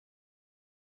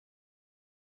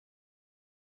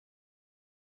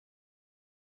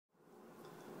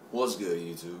What's good,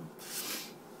 YouTube?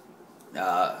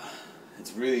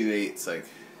 It's really late. It's like,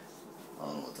 I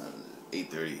don't know what time it is.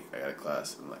 8:30. I got a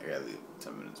class. I gotta leave in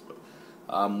 10 minutes, but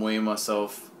I'm weighing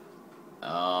myself.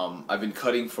 I've been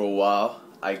cutting for a while.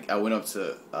 I went up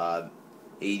to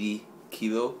 80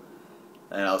 kilo,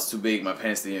 and I was too big. My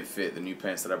pants didn't fit the new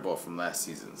pants that I bought from last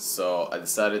season. So I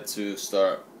decided to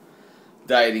start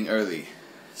dieting early.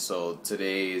 So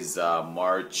today is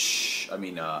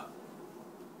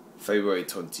February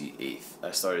 28th.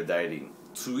 I started dieting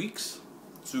 2 weeks.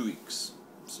 2 weeks.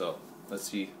 So let's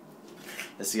see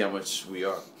how much we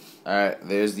are. Alright,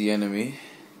 there's the enemy.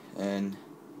 And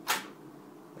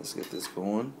let's get this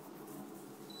going.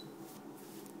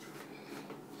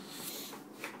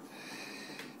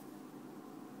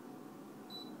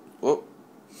 Whoop.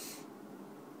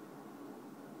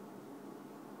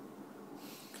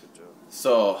 Good job.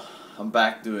 So I'm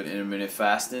back doing intermittent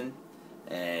fasting,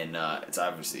 and it's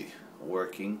obviously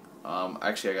working.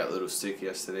 Actually, I got a little sick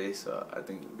yesterday, so I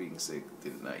think being sick,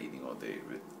 not eating all day,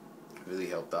 really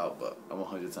helped out. But I'm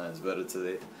 100 times better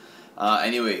today.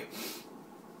 Anyway,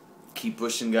 keep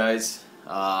pushing, guys.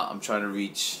 I'm trying to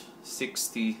reach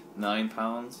 69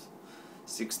 pounds,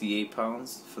 68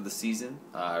 pounds for the season.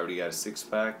 I already got a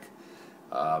 6-pack.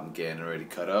 I'm getting already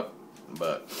cut up,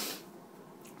 but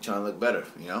trying to look better,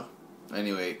 you know.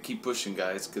 Anyway, keep pushing,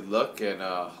 guys. Good luck, and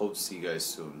hope to see you guys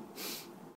soon.